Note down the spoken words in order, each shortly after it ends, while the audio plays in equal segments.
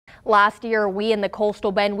Last year, we in the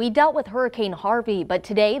Coastal Bend, we dealt with Hurricane Harvey, but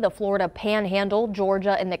today the Florida Panhandle,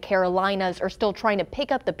 Georgia, and the Carolinas are still trying to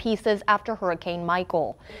pick up the pieces after Hurricane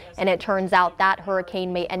Michael. And it turns out that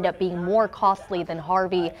hurricane may end up being more costly than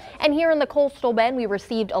Harvey. And here in the Coastal Bend, we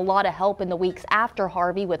received a lot of help in the weeks after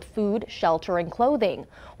Harvey with food, shelter, and clothing.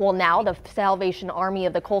 Well, now the Salvation Army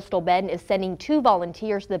of the Coastal Bend is sending 2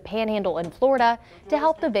 volunteers to the Panhandle in Florida to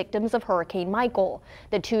help the victims of Hurricane Michael.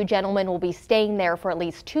 The 2 gentlemen will be staying there for at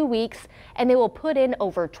least 2 weeks, and they will put in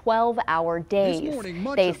over 12-hour days.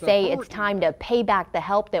 They say it's time to pay back the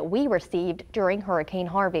help that we received during Hurricane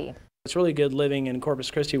Harvey. It's really good living in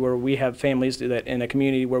Corpus Christi, where we have families that in a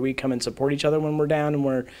community where we come and support each other when we're down and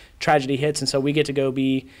where tragedy hits, and so we get to go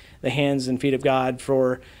be the hands and feet of God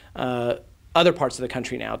for other parts of the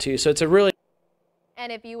country now too. So it's a really.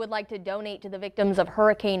 And if you would like to donate to the victims of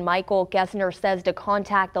Hurricane Michael, Gessner says to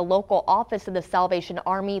contact the local office of the Salvation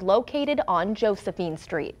Army located on Josephine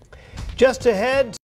Street. Just ahead.